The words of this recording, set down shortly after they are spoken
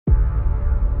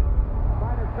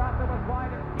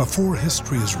Before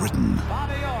history is written,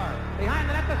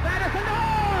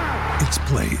 it's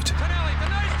played.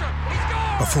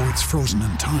 Before it's frozen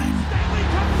in time,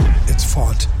 it's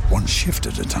fought one shift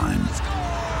at a time.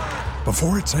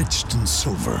 Before it's etched in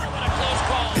silver,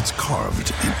 it's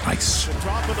carved in ice.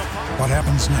 What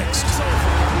happens next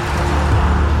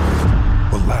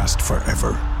will last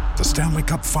forever. The Stanley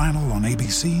Cup Final on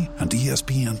ABC and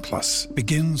ESPN Plus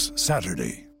begins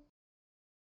Saturday.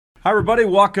 Hi, everybody.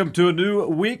 Welcome to a new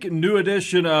week, new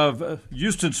edition of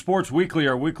Houston Sports Weekly,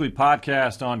 our weekly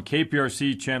podcast on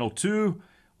KPRC Channel 2,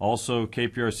 also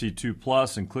KPRC 2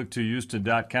 Plus and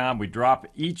click2houston.com. We drop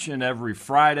each and every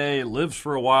Friday. It lives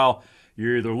for a while.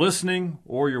 You're either listening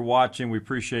or you're watching. We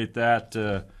appreciate that.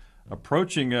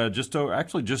 Approaching just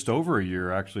over a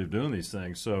year, actually, of doing these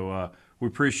things. So we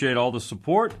appreciate all the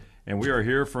support, and we are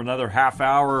here for another half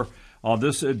hour on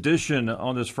this edition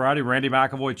on this Friday. Randy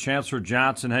McAvoy, Chancellor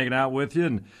Johnson hanging out with you.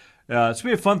 And it's going to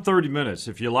be a fun 30 minutes.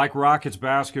 If you like Rockets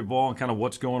basketball and kind of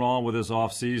what's going on with this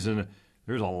offseason,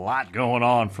 there's a lot going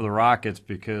on for the Rockets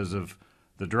because of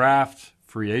the draft.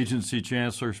 Free agency,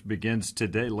 Chancellor, begins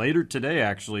today, later today,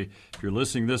 actually. If you're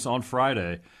listening this on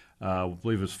Friday, I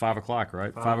believe it's 5 o'clock,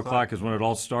 right? 5 o'clock is when it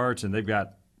all starts, and they've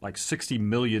got like $60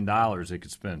 million they could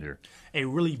spend here. A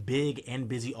really big and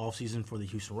busy offseason for the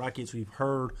Houston Rockets. We've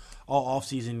heard all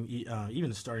offseason,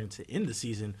 even starting to end the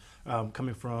season,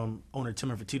 coming from owner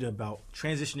Tim Fertitta about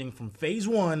transitioning from phase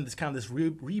one, this kind of this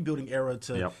rebuilding era,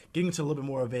 to getting to a little bit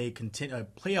more of a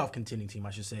playoff contending team, I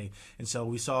should say. And so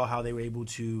we saw how they were able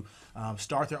to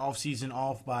start their offseason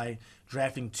off by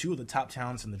drafting two of the top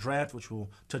talents in the draft, which we'll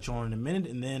touch on in a minute.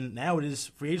 And then now it is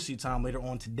free agency time later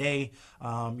on today.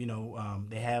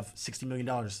 They have $60 million,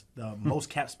 the most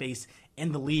cap space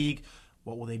in the league.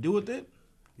 What will they do with it?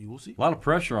 We will see. A lot of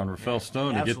pressure on Rafael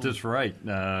Stone to get this right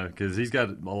because he's got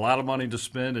a lot of money to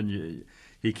spend, and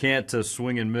he can't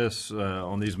swing and miss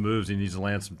on these moves. He needs to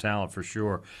land some talent for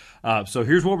sure. So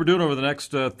here's what we're doing over the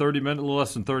next 30 minutes, a little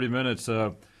less than 30 minutes.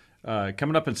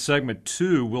 Coming up in segment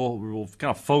 2, we'll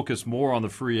kind of focus more on the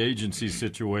free agency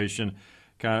situation.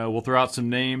 We'll throw out some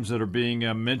names that are being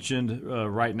mentioned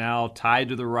right now, tied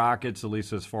to the Rockets, at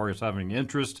least as far as having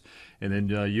interest. And then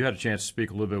you had a chance to speak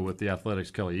a little bit with the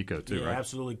Athletics' Kelly Eco, too, right? Yeah,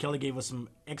 absolutely. Kelly gave us some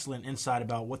excellent insight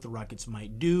about what the Rockets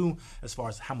might do, as far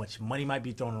as how much money might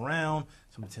be thrown around,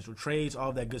 some potential trades, all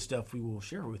of that good stuff we will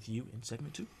share with you in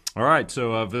segment 2. All right,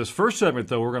 so this first segment,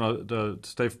 though, we're going to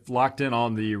stay locked in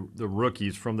on the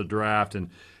rookies from the draft.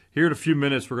 And here in a few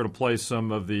minutes, we're going to play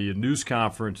some of the news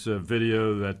conference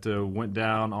video that went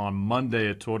down on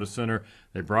Monday at Toyota Center.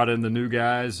 They brought in the new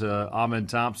guys, Amen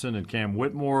Thompson and Cam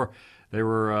Whitmore. They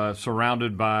were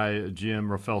surrounded by GM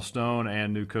Rafael Stone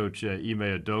and new coach Ime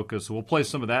Udoka. So we'll play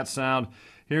some of that sound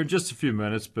here in just a few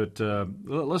minutes. But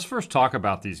let's first talk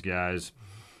about these guys.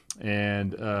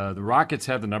 And the Rockets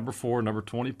had the number 4, number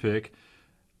 20 pick.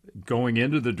 Going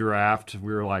into the draft,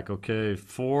 we were like, okay,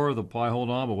 4, they'll probably hold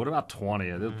on, but what about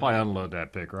 20? They'll probably unload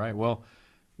that pick, right? Well,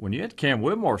 when you had Cam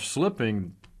Whitmore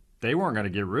slipping, they weren't going to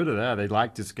get rid of that. They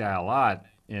liked this guy a lot.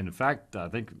 And, in fact, I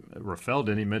think Rafael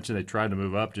didn't even mention they tried to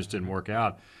move up, just didn't work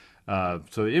out.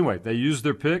 So, anyway, they used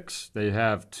their picks. They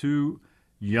have 2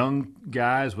 young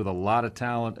guys with a lot of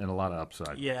talent and a lot of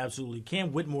upside. Yeah, absolutely.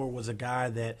 Cam Whitmore was a guy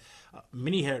that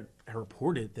many had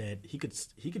reported that he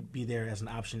could be there as an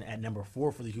option at number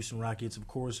 4 for the Houston Rockets. Of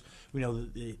course, we know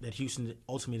that Houston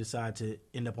ultimately decided to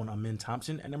end up on Amen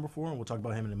Thompson at number 4, and we'll talk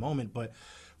about him in a moment. But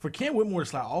for Cam Whitmore to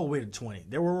slide all the way to 20,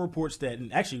 there were reports that,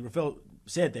 and actually Rafael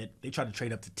said that they tried to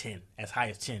trade up to 10, as high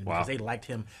as 10, because they liked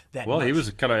him that much. Well, he was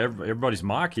kind of everybody's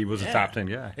mock. He was a top 10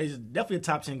 guy. He's definitely a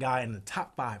top 10 guy and a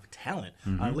top 5 talent.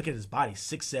 Look at his body,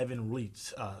 6'7", really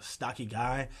stocky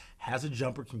guy, has a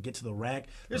jumper, can get to the rack.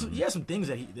 He has some things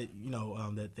that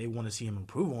that they want to see him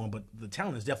improve on, but the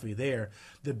talent is definitely there.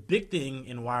 The big thing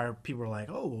and why people are like,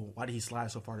 oh, well, why did he slide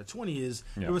so far to 20 is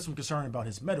there was some concern about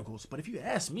his medicals. But if you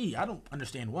ask me, I don't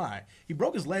understand why. He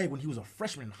broke his leg when he was a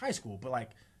freshman in high school, but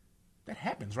that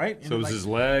happens, right? And so it was his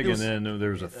leg, and then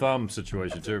there was a thumb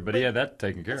situation too. But he had that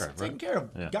taken care of, right? Taken care of.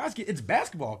 Yeah. It's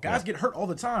basketball. Guys get hurt all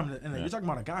the time, and you're talking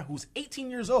about a guy who's 18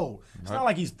 years old. It's not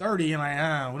like he's 30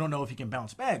 and we don't know if he can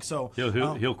bounce back. So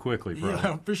he'll quickly, bro.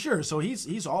 Yeah, for sure. So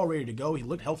he's all ready to go. He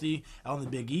looked healthy out in the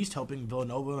Big East, helping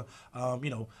Villanova, have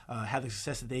the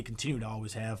success that they continue to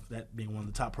always have, that being one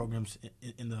of the top programs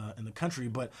in the country.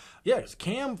 But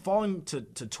Cam falling to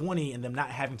 20 and them not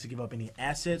having to give up any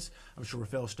assets, I'm sure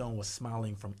Rafael Stone was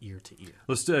smiling from ear to ear.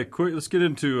 Let's get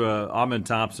into Amen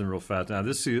Thompson real fast. Now,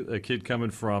 this is a kid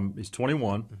he's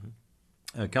 21,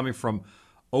 coming from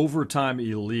Overtime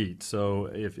Elite. So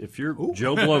if you're a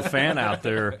Joe Blow fan out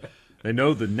there, they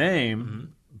know the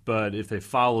name, but if they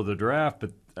follow the draft,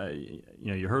 but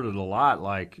you heard it a lot.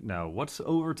 Like, now, what's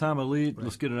overtime elite? Right.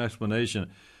 Let's get an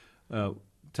explanation.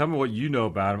 Tell me what you know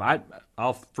about him.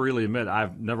 I'll freely admit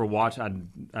I've never watched. I'd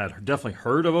definitely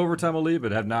heard of overtime elite,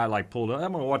 but have not pulled up.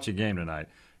 I'm going to watch a game tonight.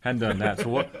 Hadn't done that.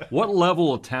 So what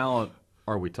level of talent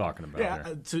are we talking about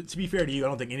here? To be fair to you, I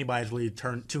don't think anybody's really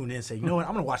tuned in and say, you know what,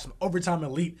 I'm going to watch some overtime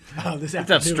elite this afternoon. It's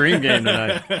that stream game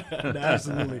tonight. No,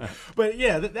 absolutely. But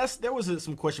yeah, there was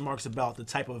some question marks about the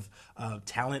type of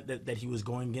talent that he was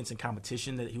going against and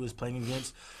competition that he was playing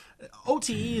against. OTE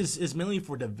is mainly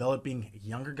for developing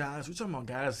younger guys. We're talking about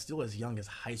guys still as young as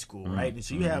high school, right? And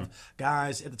so you have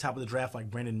guys at the top of the draft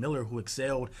like Brandon Miller who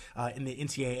excelled in the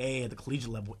NCAA at the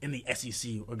collegiate level, in the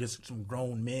SEC against some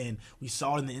grown men. We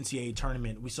saw it in the NCAA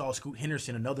tournament. We saw Scoot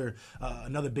Henderson,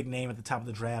 another big name at the top of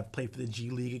the draft, play for the G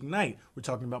League Ignite. We're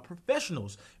talking about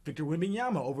professionals. Victor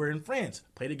Wembanyama over in France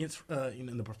played against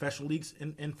in the professional leagues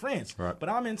in France. Right. But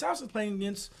Amen Thompson's playing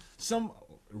against some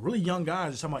really young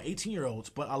guys. We're talking about 18-year-olds.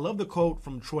 But I love the quote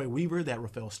from Troy Weaver that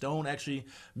Rafael Stone actually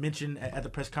mentioned at the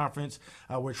press conference,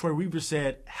 where Troy Weaver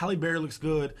said, Halle Berry looks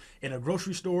good in a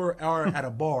grocery store or at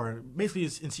a bar. Basically,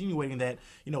 it's insinuating that,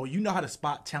 you know how to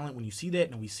spot talent when you see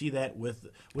that, and we see that with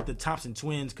the Thompson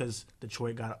twins because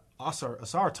Detroit got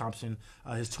Asar Thompson,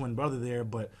 his twin brother there.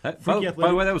 But by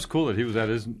the way, that was cool that he was at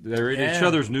each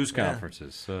other's news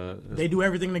conferences. They do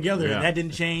everything together, and that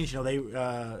didn't change. They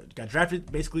got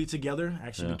drafted basically together.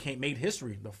 Actually, made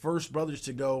history. The first brothers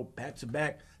to go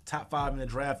back-to-back top 5 in the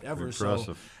draft ever. Impressive.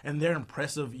 So, and they're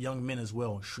impressive young men as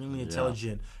well. Extremely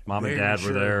intelligent. Mom and dad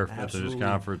were there Absolutely. at the news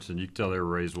conference, and you can tell they were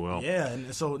raised well. Yeah,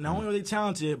 and so not only are they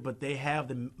talented, but they have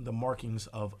the markings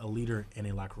of a leader in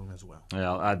a locker room as well.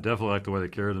 Yeah, I definitely like the way they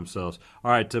carry themselves. All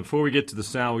right, before we get to the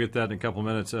sound, we'll get that in a couple of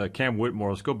minutes. Cam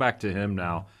Whitmore, let's go back to him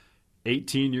now.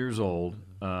 18 years old,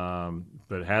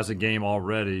 but has a game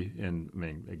already. And, I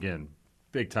mean, again,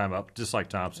 big time up, just like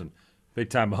Thompson. Big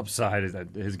time upside is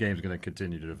that his game's going to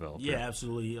continue to develop. Yeah,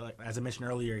 absolutely. Like, as I mentioned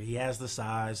earlier, he has the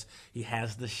size, he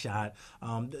has the shot.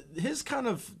 His kind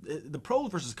of the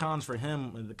pros versus cons for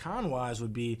him, the con wise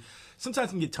would be sometimes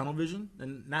he can get tunnel vision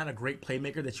and not a great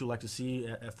playmaker that you like to see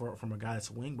from a guy that's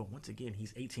a wing. But once again,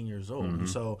 he's 18 years old, and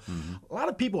so a lot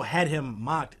of people had him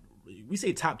mocked. We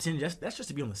say top 10, that's just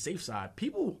to be on the safe side.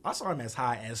 I saw him as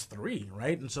high as 3,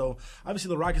 right? And so, obviously,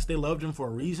 the Rockets, they loved him for a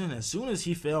reason. As soon as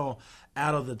he fell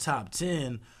out of the top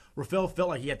 10, Rafael felt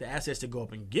like he had the assets to go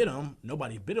up and get him.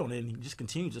 Nobody bid on it, and he just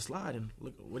continued to slide. And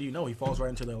look, what do you know? He falls right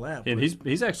into their lap. And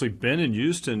he's actually been in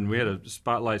Houston. We had a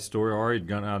spotlight story. Ari had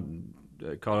gone out and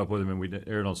caught up with him, and we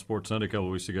aired on Sports Sunday a couple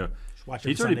of weeks ago. Watch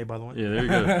it Sunday, by the way. Yeah, there you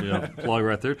go. Yeah, plug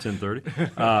right there,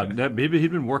 10:30.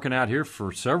 He'd been working out here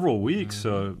for several weeks.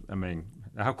 So, I mean,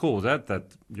 how cool was that?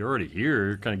 That you're already here.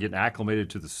 You're kind of getting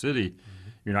acclimated to the city.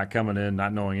 You're not coming in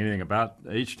not knowing anything about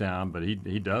H-Town, but he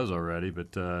does already.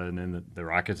 But and then the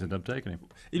Rockets end up taking him.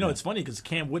 You know, it's funny because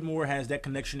Cam Whitmore has that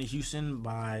connection to Houston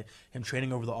by him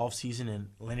training over the offseason and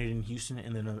landed in Houston.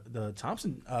 And then the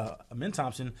Thompson, Amen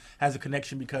Thompson, has a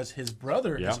connection because his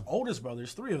brother, his oldest brother,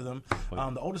 there's 3 of them.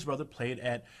 The oldest brother played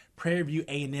at Prairie View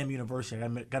A&M University. I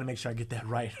got to make sure I get that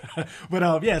right.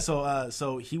 But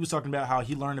so he was talking about how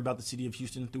he learned about the city of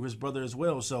Houston through his brother as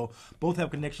well. So both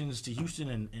have connections to Houston,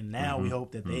 and now we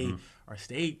hope that they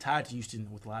stay tied to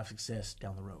Houston with a lot of success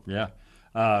down the road. Yeah.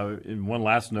 And one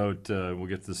last note, we'll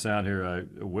get to the sound here.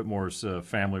 Whitmore's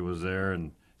family was there,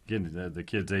 and again, the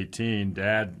kid's 18.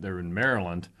 Dad, they're in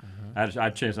Maryland. I had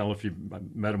a chance. I don't know if you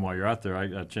met him while you're out there. I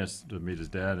had a chance to meet his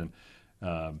dad, and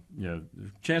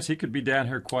chance he could be down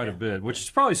here quite a bit, which is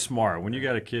probably smart. When you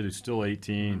got a kid who's still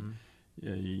 18,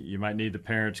 you might need the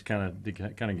parents kind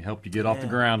of help you get off the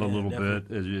ground a little bit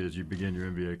as you begin your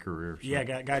NBA career. So. Yeah,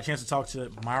 got a chance to talk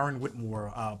to Myron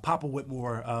Whitmore, Papa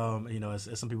Whitmore, as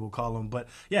some people call him. But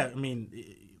yeah, I mean,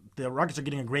 the Rockets are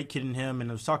getting a great kid in him, and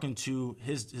I was talking to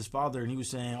his father, and he was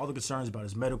saying all the concerns about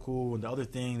his medical and the other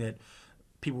thing that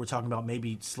people were talking about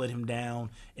maybe slid him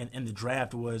down in the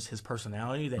draft was his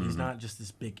personality, that he's not just this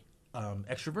big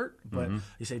extrovert. But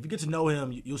he said if you get to know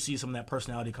him, you'll see some of that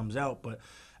personality comes out. But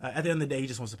at the end of the day, he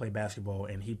just wants to play basketball,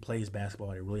 and he plays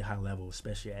basketball at a really high level,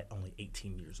 especially at only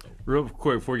 18 years old. Real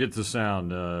quick, before we get to the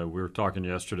sound, we were talking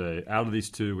yesterday. Out of these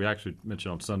 2, we actually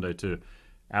mentioned on Sunday too,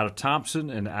 out of Thompson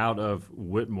and out of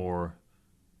Whitmore,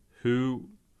 whose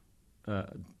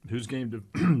game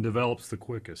develops the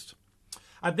quickest?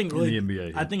 I think in the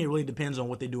NBA. I think it really depends on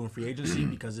what they do in free agency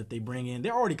because if they bring in,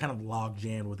 they're already kind of log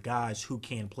jammed with guys who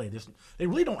can play. They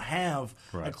really don't have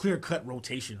a clear cut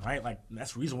rotation, right? Like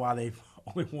that's the reason why they've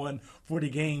only won 40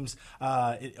 games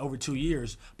over 2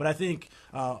 years. But I think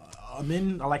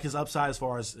Amin, I like his upside as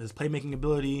far as his playmaking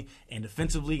ability and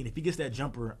defensively. And if he gets that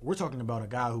jumper, we're talking about a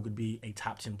guy who could be a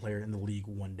top 10 player in the league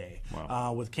one day.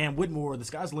 Wow. With Cam Whitmore, the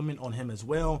sky's the limit on him as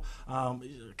well.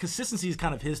 Consistency is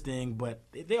kind of his thing, but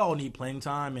they all need playing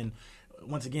time. And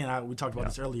once again, we talked about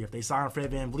this earlier. If they sign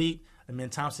Fred VanVleet, Amin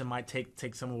Thompson might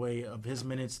take some away of his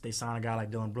minutes. They sign a guy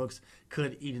like Dylan Brooks,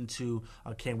 could eat into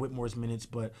Cam Whitmore's minutes.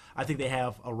 But I think they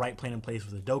have a right plan in place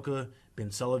with Udoka,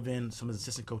 Ben Sullivan, some of the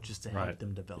assistant coaches to help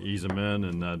them develop. Ease them in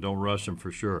and don't rush them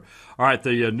for sure. All right,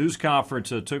 the news conference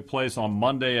took place on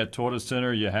Monday at Toyota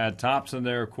Center. You had Thompson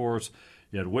there, of course.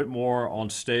 You had Whitmore on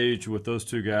stage with those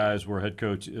two guys, were head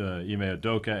coach Ime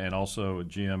Udoka and also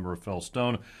GM Rafael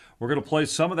Stone. We're going to play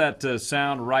some of that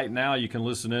sound right now. You can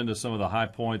listen in to some of the high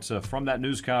points from that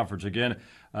news conference. Again,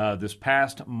 this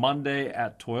past Monday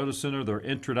at Toyota Center, their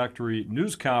introductory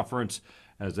news conference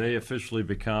as they officially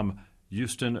become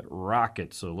Houston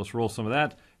Rockets. So let's roll some of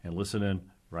that and listen in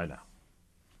right now.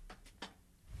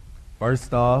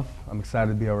 First off, I'm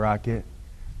excited to be a Rocket.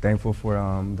 Thankful for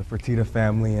the Fertitta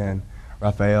family and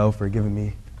Rafael for giving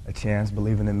me a chance,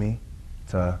 believing in me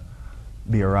to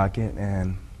be a Rocket,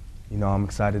 and I'm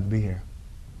excited to be here.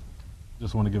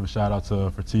 Just want to give a shout out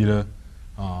to Fertitta,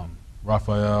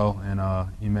 Rafael, and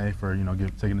Ime for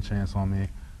taking a chance on me.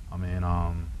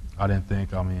 I didn't think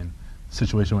the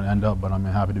situation would end up, but I'm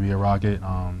happy to be a Rocket.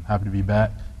 Happy to be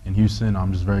back in Houston.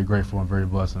 I'm just very grateful and very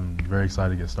blessed and very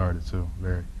excited to get started too.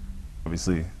 Very.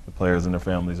 Obviously, the players and their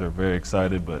families are very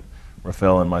excited, but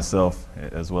Rafael and myself,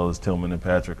 as well as Tillman and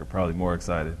Patrick, are probably more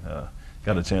excited.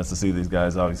 Got a chance to see these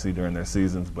guys, obviously, during their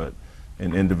seasons, but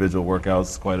in individual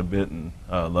workouts quite a bit, and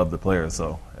love the players.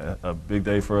 So a big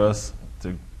day for us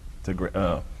to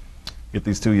get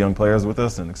these two young players with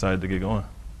us, and excited to get going.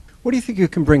 What do you think you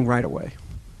can bring right away?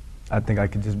 I think I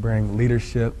could just bring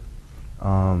leadership,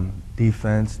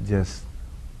 defense, just,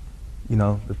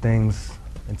 the things,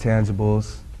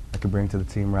 intangibles I could bring to the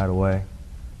team right away.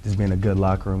 Just being a good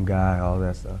locker room guy, all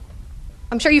that stuff.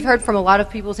 I'm sure you've heard from a lot of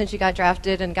people since you got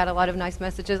drafted and got a lot of nice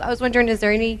messages. I was wondering, is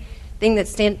there anything that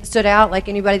stood out, like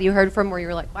anybody that you heard from where you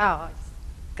were like, wow, I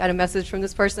got a message from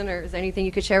this person, or is there anything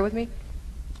you could share with me?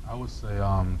 I would say,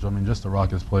 just the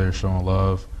Rockets players showing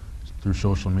love through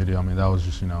social media. that was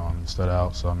just, stood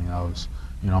out. So, I was,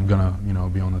 I'm going to,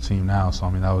 be on the team now. So,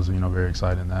 that was, very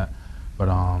exciting that. But,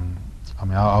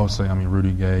 I would say,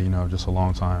 Rudy Gay, just a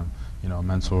long time,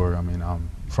 mentor. I'm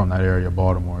from that area,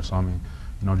 Baltimore. So,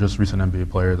 just recent NBA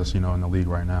player that's, in the league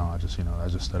right now. That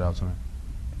just stood out to me.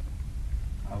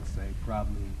 I would say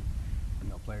probably,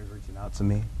 players reaching out to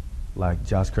me, like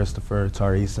Josh Christopher,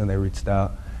 Tari Eason, they reached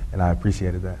out, and I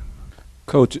appreciated that.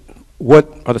 Coach,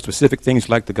 what are the specific things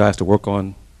you'd like the guys to work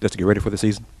on just to get ready for the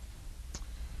season?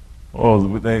 Well,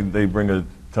 they bring a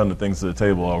ton of things to the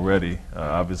table already.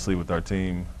 Obviously, with our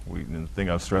team, the thing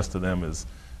I've stressed to them is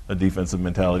a defensive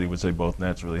mentality, which they both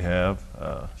naturally have.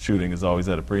 Shooting is always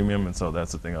at a premium, and so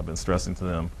that's the thing I've been stressing to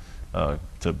them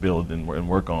to build and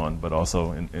work on. But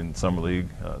also in Summer League,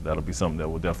 that'll be something that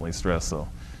we'll definitely stress. So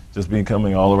just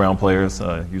becoming all-around players,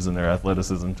 using their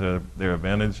athleticism to their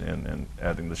advantage, and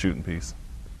adding the shooting piece.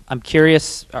 I'm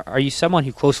curious, are you someone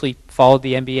who closely followed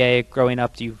the NBA growing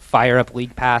up? Do you fire up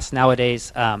League Pass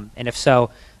nowadays? And if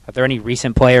so, are there any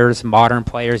recent players, modern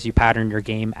players you pattern your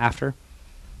game after?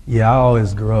 Yeah, I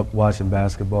always grew up watching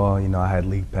basketball. I had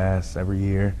League Pass every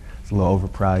year. It's a little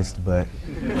overpriced, but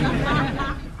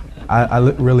I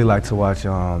really like to watch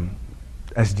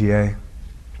SGA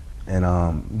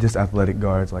and just athletic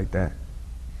guards like that.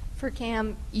 For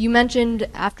Cam, you mentioned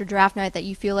after draft night that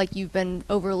you feel like you've been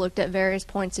overlooked at various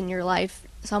points in your life.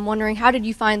 So I'm wondering, how did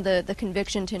you find the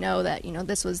conviction to know that,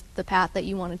 this was the path that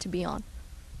you wanted to be on?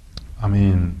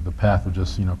 The path was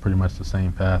just, pretty much the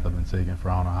same path I've been taking for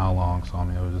I don't know how long. So,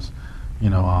 it was just,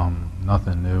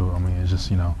 nothing new. It's just,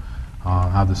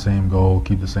 have the same goal,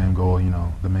 keep the same goal,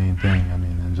 the main thing.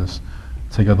 And just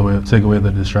take away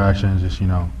the distractions, just,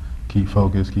 keep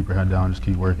focused, keep your head down, just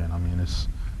keep working.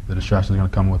 The distractions are going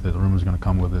to come with it, the rumors are going to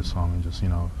come with it. So, just,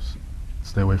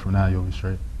 stay away from that, you'll be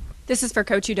straight. This is for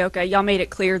Coach Udoka. Y'all made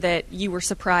it clear that you were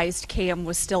surprised Cam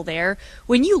was still there.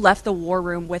 When you left the war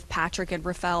room with Patrick and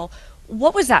Rafael,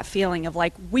 what was that feeling of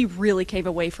like, we really came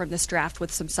away from this draft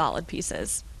with some solid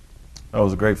pieces? That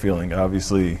was a great feeling.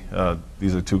 Obviously,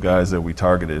 these are two guys that we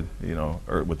targeted,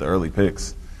 with the early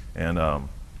picks. And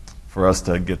for us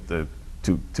to get the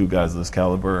two guys of this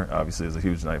caliber, obviously, is a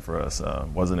huge night for us.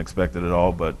 Wasn't expected at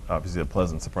all, but obviously a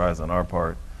pleasant surprise on our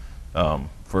part.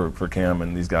 For Cam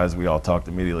and these guys, we all talked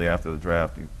immediately after the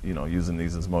draft, using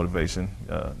these as motivation,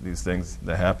 these things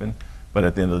that happen. But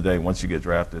at the end of the day, once you get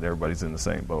drafted, everybody's in the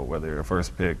same boat. Whether you're a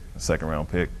first pick, a second-round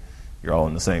pick, you're all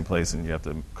in the same place, and you have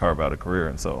to carve out a career.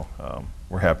 And so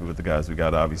we're happy with the guys we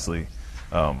got. Obviously,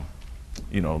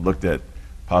 looked at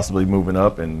possibly moving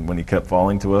up, and when he kept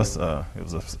falling to us, it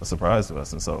was a surprise to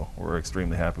us. And so we're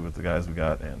extremely happy with the guys we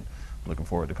got and looking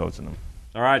forward to coaching them.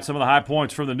 All right, some of the high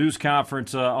points from the news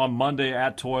conference on Monday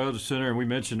at Toyota Center, and we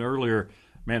mentioned earlier,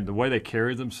 man, the way they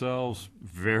carried themselves,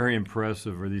 very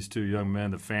impressive for these two young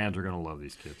men. The fans are going to love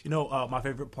these kids. My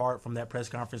favorite part from that press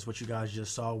conference, what you guys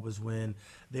just saw, was when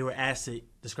they were asked to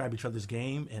describe each other's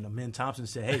game, and Amin Thompson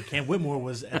said, hey, Cam Whitmore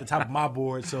was at the top of my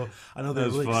board, so I know they're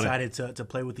really excited to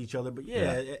play with each other. But,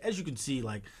 as you can see,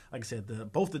 like I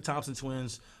said, both the Thompson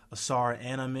twins, Asar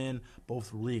and Amin,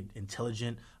 both really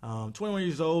intelligent. 21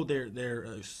 years old,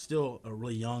 they're still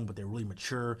really young, but they're really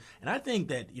mature. And I think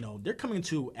that, they're coming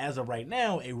to, as of right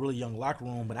now, a really young locker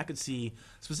room, but I could see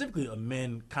specifically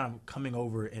Amin kind of coming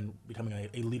over and becoming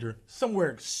a leader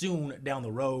somewhere soon down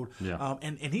the road. Yeah.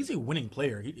 And he's a winning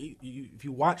player. If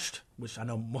you watched, which I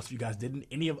know most of you guys didn't,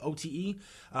 any of OTE, he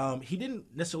didn't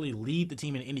necessarily lead the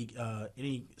team in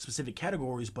any specific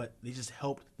categories, but they just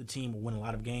helped the team win a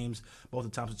lot of games. Both the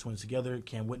Thompson twins together,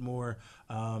 Cam Whitmore,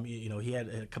 he had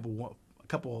a couple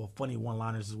of funny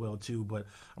one-liners as well too. But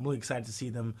I'm really excited to see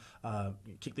them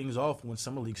kick things off when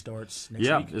Summer League starts next week.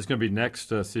 Yeah, it's going to be next.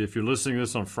 See, if you're listening to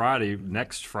this on Friday,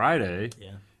 next Friday.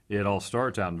 Yeah. It all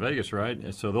starts out in Vegas, right?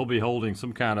 And so they'll be holding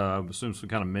some kind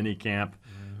of mini camp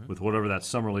with whatever that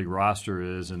Summer League roster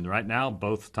is. And right now,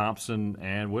 both Thompson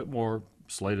and Whitmore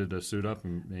slated to suit up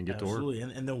and get to work. Absolutely.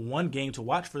 And then one game to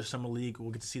watch for the Summer League,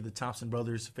 we'll get to see the Thompson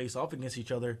brothers face off against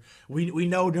each other. We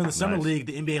know during the Summer League,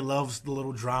 the NBA loves the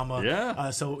little drama. Yeah.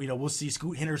 So, we'll see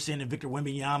Scoot Henderson and Victor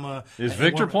Wembanyama. Is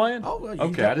Victor playing? Oh,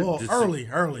 okay. Early.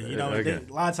 Okay.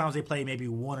 A lot of times they play maybe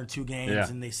one or two games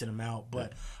and they sit them out.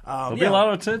 But there'll be a lot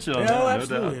of attention on that.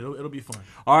 Absolutely. It'll be fun.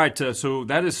 All right. So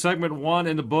that is segment one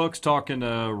in the books, talking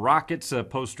Rockets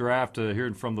post-draft,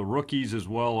 hearing from the rookies as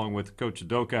well, along with Coach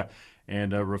Udoka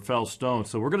and Rafael Stone.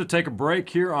 So we're going to take a break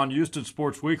here on Houston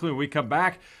Sports Weekly. When we come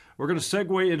back, we're going to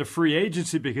segue into free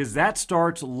agency because that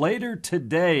starts later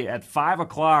today at 5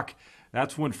 o'clock.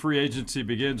 That's when free agency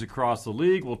begins across the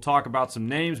league. We'll talk about some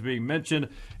names being mentioned,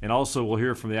 and also we'll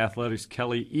hear from the Athletics'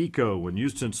 Kelly Eco when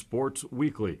Houston Sports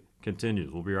Weekly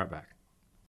continues. We'll be right back.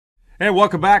 And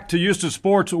welcome back to Houston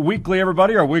Sports Weekly,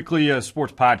 everybody, our weekly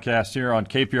sports podcast here on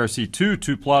KPRC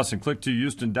 2 Plus, and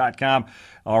click2houston.com.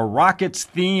 Our Rockets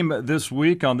theme this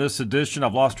week on this edition,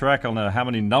 I've lost track on how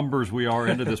many numbers we are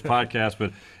into this podcast,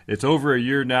 but it's over a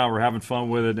year now. We're having fun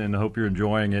with it, and I hope you're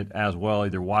enjoying it as well,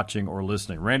 either watching or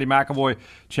listening. Randy McElvoy,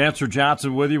 Chancellor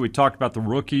Johnson with you. We talked about the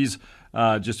rookies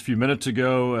just a few minutes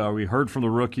ago. We heard from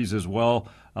the rookies as well,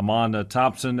 Amin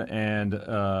Thompson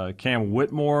and Cam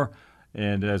Whitmore.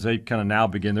 And as they kind of now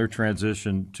begin their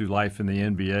transition to life in the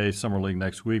NBA, Summer League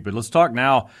next week. But let's talk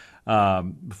now,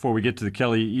 before we get to the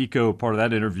Kelly Eco part of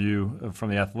that interview from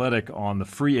The Athletic, on the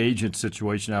free agent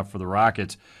situation out for the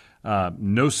Rockets.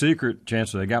 No secret,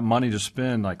 Chancellor, they got money to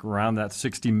spend like around that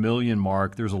 $60 million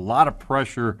mark. There's a lot of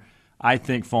pressure, I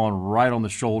think, falling right on the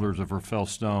shoulders of Rafael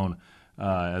Stone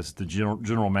as the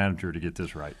general manager to get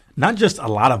this right. Not just a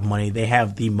lot of money. They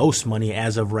have the most money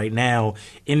as of right now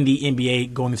in the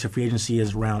NBA going into free agency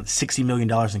is around $60 million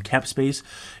in cap space.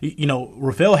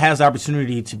 Rafael has the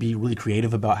opportunity to be really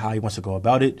creative about how he wants to go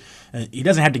about it. He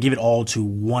doesn't have to give it all to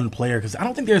one player because I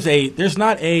don't think there's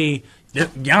not a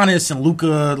Giannis and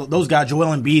Luka, those guys,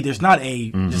 Joel Embiid, there's not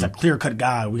just a clear-cut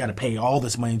guy we got to pay all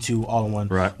this money to all in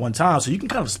one time. So you can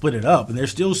kind of split it up. And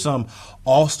there's still some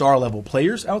all-star level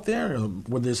players out there,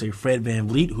 whether it's a Fred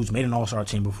VanVleet, who's made an all-star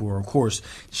team before. Of course,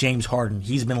 James Harden.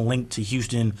 He's been linked to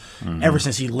Houston ever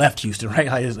since he left Houston, right?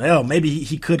 Like, maybe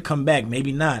he could come back,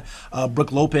 maybe not.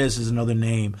 Brook Lopez is another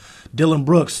name. Dylan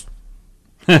Brooks.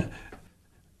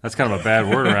 That's kind of a bad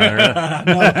word around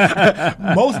here.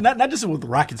 No, most, not just with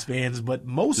Rockets fans, but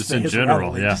most just fans in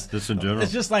general. Just in general.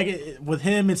 It's just like with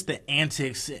him, it's the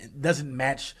antics. It doesn't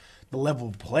match the level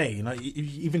of play. You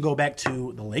even go back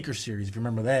to the Lakers series. If you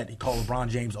remember that, he called LeBron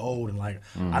James old and I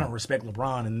don't respect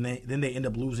LeBron. And then they end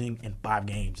up losing in 5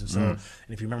 games. And so, and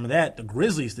if you remember that, the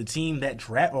Grizzlies, the team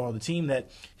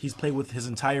that he's played with his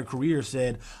entire career,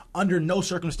 said under no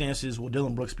circumstances will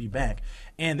Dylan Brooks be back.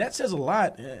 And that says a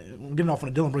lot. I'm getting off on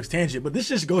a Dylan Brooks tangent, but this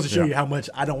just goes to show you how much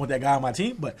I don't want that guy on my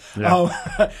team. But and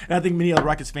I think many other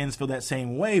Rockets fans feel that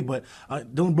same way. But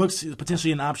Dylan Brooks is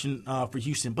potentially an option for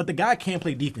Houston. But the guy can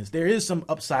play defense. There is some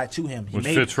upside to him. Which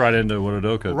fits right into what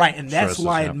Udoka. Right, and that's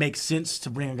why it makes sense to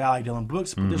bring a guy like Dylan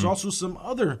Brooks. But there's also some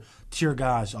other tier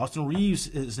guys. Austin Reeves,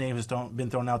 his name has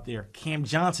been thrown out there. Cam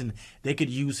Johnson, they could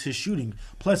use his shooting.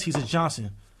 Plus, he's a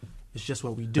Johnson. It's just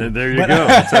what we do. And there you go.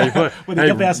 That's how you put it. But they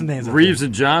have some names. Reeves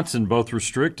and Johnson both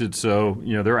restricted, so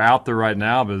they're out there right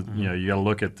now. But you got to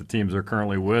look at the teams they're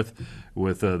currently with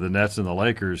the Nets and the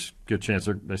Lakers. Good chance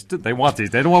they want these.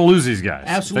 They don't want to lose these guys.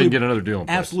 Absolutely, they can get another deal in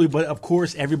place. Absolutely, but of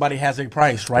course everybody has a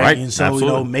price, right? And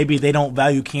so maybe they don't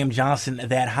value Cam Johnson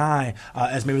that high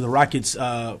as maybe the Rockets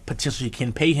potentially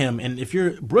can pay him. And if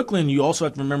you're Brooklyn, you also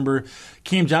have to remember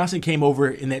Cam Johnson came over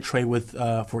in that trade with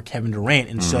for Kevin Durant,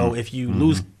 and so if you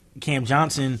lose Cam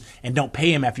Johnson and don't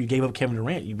pay him after you gave up Kevin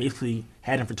Durant, you basically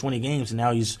had him for 20 games and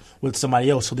now he's with somebody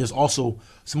else. So there's also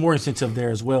some more incentive there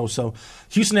as well. So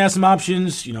Houston has some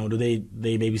options. Do they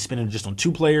maybe spend it just on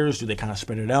 2 players? Do they kind of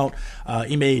spread it out?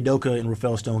 Ime Udoka and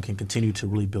Rafael Stone can continue to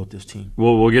really build this team.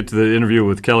 Well, we'll get to the interview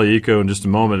with Kelly Iko in just a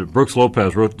moment. Brooks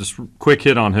Lopez wrote this quick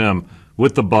hit on him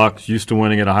with the Bucks, used to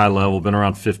winning at a high level, been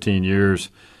around 15 years.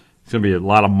 It's going to be a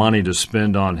lot of money to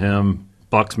spend on him.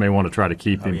 Bucks may want to try to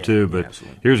keep him too, but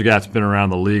here's a guy that's been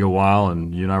around the league a while,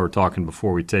 and you and I were talking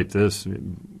before we taped this.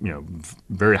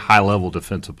 Very high-level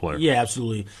defensive player. Yeah,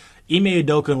 absolutely. Ime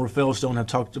Udoka and Rafael Stone have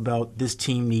talked about this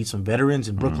team needs some veterans,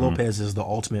 and Brook Lopez is the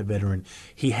ultimate veteran.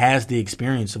 He has the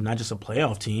experience of not just a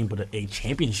playoff team, but a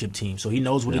championship team. So he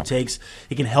knows what it takes.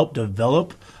 He can help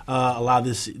develop a lot of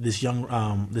this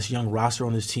young roster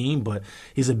on this team. But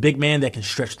he's a big man that can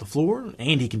stretch the floor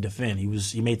and he can defend.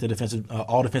 He made the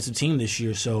all defensive team this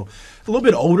year. So a little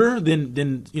bit older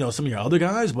than some of your other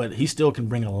guys, but he still can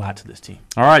bring a lot to this team.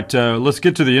 All right, let's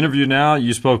get to the interview now.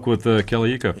 You spoke with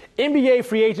Kelly Iko. NBA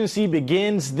free agency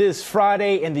begins this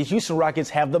Friday, and the Houston Rockets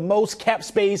have the most cap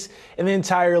space in the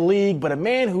entire league. But a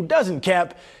man who doesn't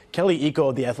cap, Kelly Iko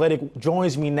of The Athletic,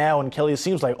 joins me now. And Kelly, it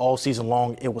seems like all season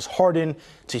long it was Harden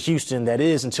to Houston. That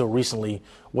is until recently.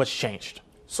 What's changed?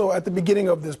 So at the beginning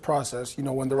of this process,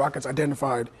 when the Rockets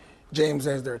identified James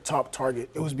as their top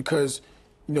target, it was because,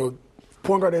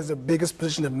 point guard is the biggest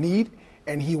position of need,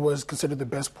 and he was considered the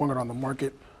best point guard on the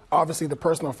market. Obviously, the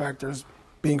personal factors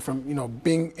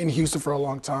being in Houston for a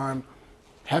long time,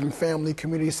 having family,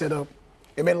 community set up,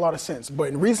 it made a lot of sense. But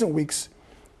in recent weeks,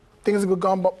 things have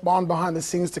gone on behind the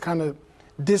scenes to kind of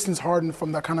distance Harden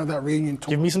from that reunion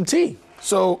tour. Give me some tea.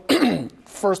 So,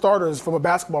 for starters, from a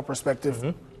basketball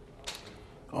perspective,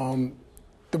 the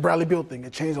Bradley Beal thing,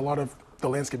 it changed a lot of the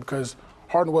landscape because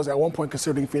Harden was at one point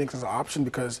considering Phoenix as an option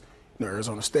because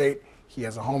Arizona State, he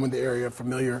has a home in the area,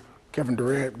 familiar, Kevin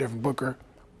Durant, Devin Booker.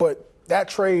 But that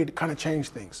trade kind of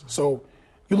changed things. So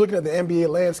you're looking at the NBA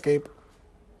landscape,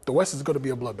 the West is going to be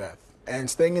a bloodbath. And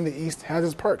staying in the East has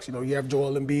its perks. You have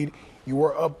Joel Embiid. You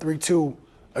were up 3-2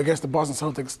 against the Boston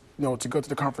Celtics, to go to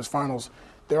the conference finals.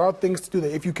 There are things to do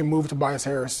that if you can move Tobias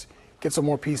Harris, get some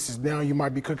more pieces, now you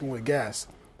might be cooking with gas.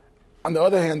 On the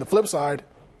other hand, the flip side,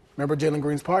 remember Jalen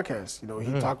Green's podcast?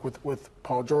 He talked with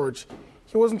Paul George.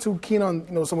 He wasn't too keen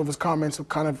on, some of his comments,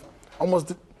 kind of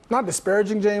almost not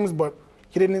disparaging James, but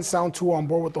he didn't sound too on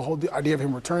board with the whole idea of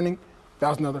him returning. That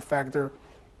was another factor.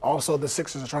 Also, the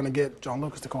Sixers are trying to get John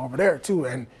Lucas to come over there, too.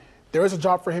 And there is a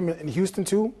job for him in Houston,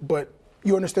 too. But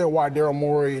you understand why Daryl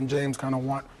Morey and James kind of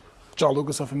want John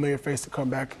Lucas, a familiar face, to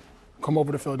come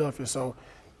over to Philadelphia. So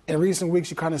in recent weeks,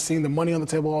 you kind of seen the money on the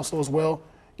table also as well.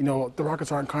 The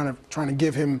Rockets aren't kind of trying to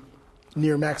give him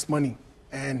near max money.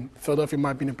 And Philadelphia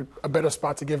might be in a better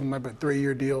spot to give him like a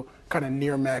 3-year deal, kind of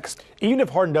near max. Even if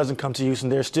Harden doesn't come to Houston,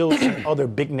 there's still some other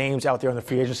big names out there in the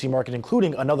free agency market,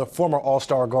 including another former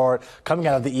All-Star guard coming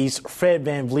out of the East, Fred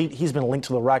VanVleet. He's been linked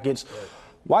to the Rockets.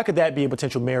 Why could that be a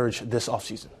potential marriage this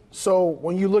offseason? So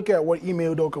when you look at what Ime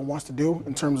Udoka wants to do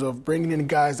in terms of bringing in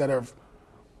guys that have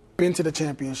been to the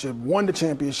championship, won the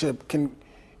championship, can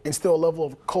instill a level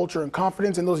of culture and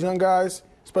confidence in those young guys,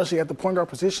 especially at the point guard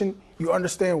position, you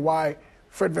understand why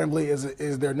Fred VanVleet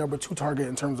is their number 2 target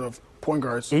in terms of point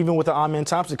guards. Even with the Amen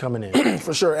Thompson coming in.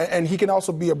 For sure. And he can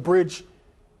also be a bridge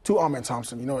to Amen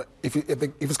Thompson. If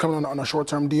it's coming on a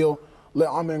short-term deal, let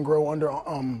Amen grow under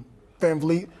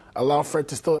VanVleet, allow Fred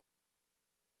to still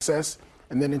success,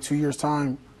 and then in 2 years'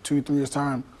 time, 2-3 years'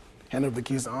 time, hand over the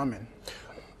keys to Amen.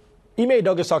 Ime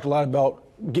Udoka's talked a lot about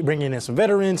bringing in some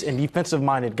veterans and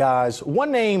defensive-minded guys.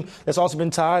 One name that's also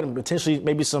been tied and potentially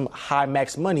maybe some high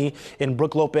max money in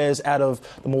Brook Lopez out of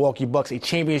the Milwaukee Bucks, a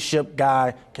championship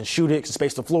guy, can shoot it, can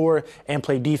space the floor, and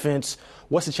play defense.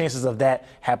 What's the chances of that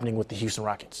happening with the Houston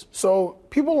Rockets? So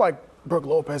people like Brook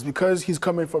Lopez, because he's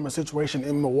coming from a situation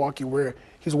in Milwaukee where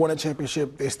he's won a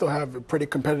championship, they still have a pretty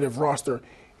competitive roster.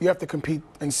 You have to compete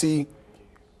and see,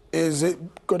 is it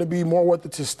going to be more worth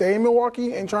it to stay in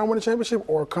Milwaukee and try and win a championship,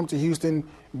 or come to Houston,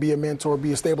 be a mentor,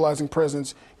 be a stabilizing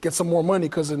presence, get some more money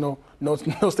because of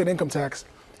no state income tax?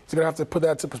 So you're going to have to put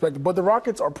that to perspective. But the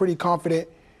Rockets are pretty confident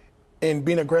in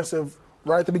being aggressive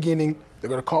right at the beginning, they're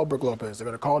going to call Brook Lopez, they're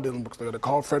going to call Dylan Brooks, they're going to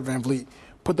call Fred VanVleet,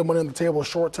 put the money on the table,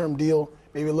 short-term deal,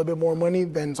 maybe a little bit more money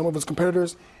than some of his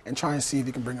competitors, and try and see if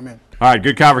he can bring them in. All right,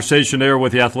 good conversation there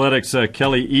with the Athletics.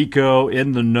 Kelly Iko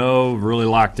in the know, really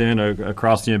locked in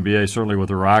across the NBA, certainly with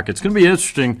the Rockets. It's going to be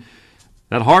interesting,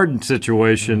 that Harden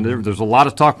situation. There's a lot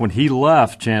of talk when he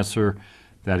left, Chancellor,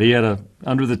 that he had a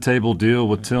under-the-table deal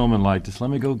with Tillman, like, just let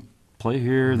me go play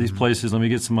here, these places, let me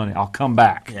get some money, I'll come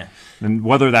back. Yeah. And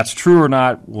whether that's true or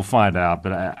not, we'll find out.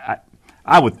 But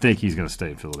I would think he's going to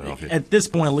stay in Philadelphia. At this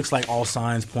point, it looks like all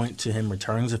signs point to him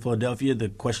returning to Philadelphia. The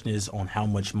question is on how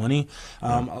much money.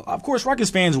 Of course, Rockets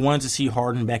fans wanted to see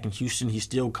Harden back in Houston. He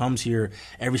still comes here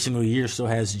every single year, still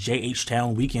has J.H.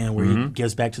 Town weekend where he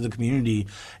gives back to the community.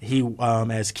 He,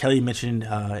 as Kelly mentioned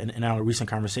in our recent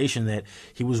conversation, that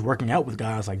he was working out with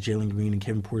guys like Jalen Green and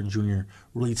Kevin Porter Jr.,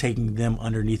 really taking them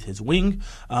underneath his wing.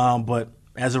 But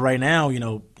as of right now,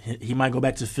 he might go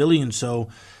back to Philly, and so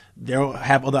they'll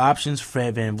have other options.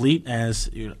 Fred VanVleet, as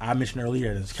I mentioned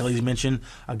earlier, as Kelly's mentioned,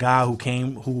 a guy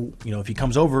who if he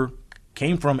comes over,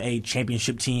 came from a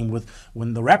championship team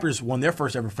when the Raptors won their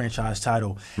first ever franchise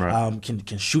title. Right.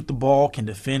 Can shoot the ball, can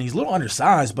defend. He's a little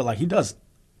undersized, but he does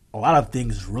a lot of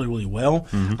things really, really well.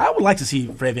 I would like to see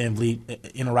Fred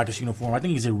VanVleet in a Rockets uniform. I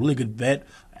think he's a really good vet.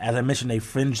 As I mentioned, a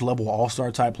fringe-level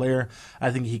all-star type player.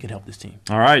 I think he could help this team.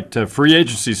 All right. Free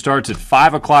agency starts at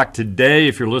 5 o'clock today.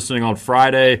 If you're listening on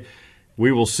Friday,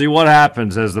 we will see what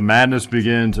happens as the madness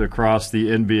begins across the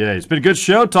NBA. It's been a good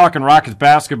show talking Rockets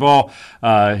basketball,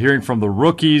 hearing from the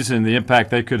rookies and the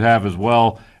impact they could have as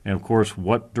well, and, of course,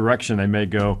 what direction they may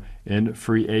go in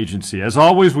free agency. As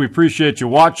always, we appreciate you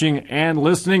watching and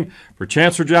listening. For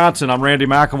Chancellor Johnson, I'm Randy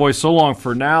McElvoy. So long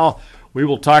for now. We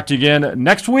will talk to you again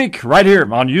next week right here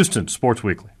on Houston Sports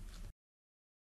Weekly.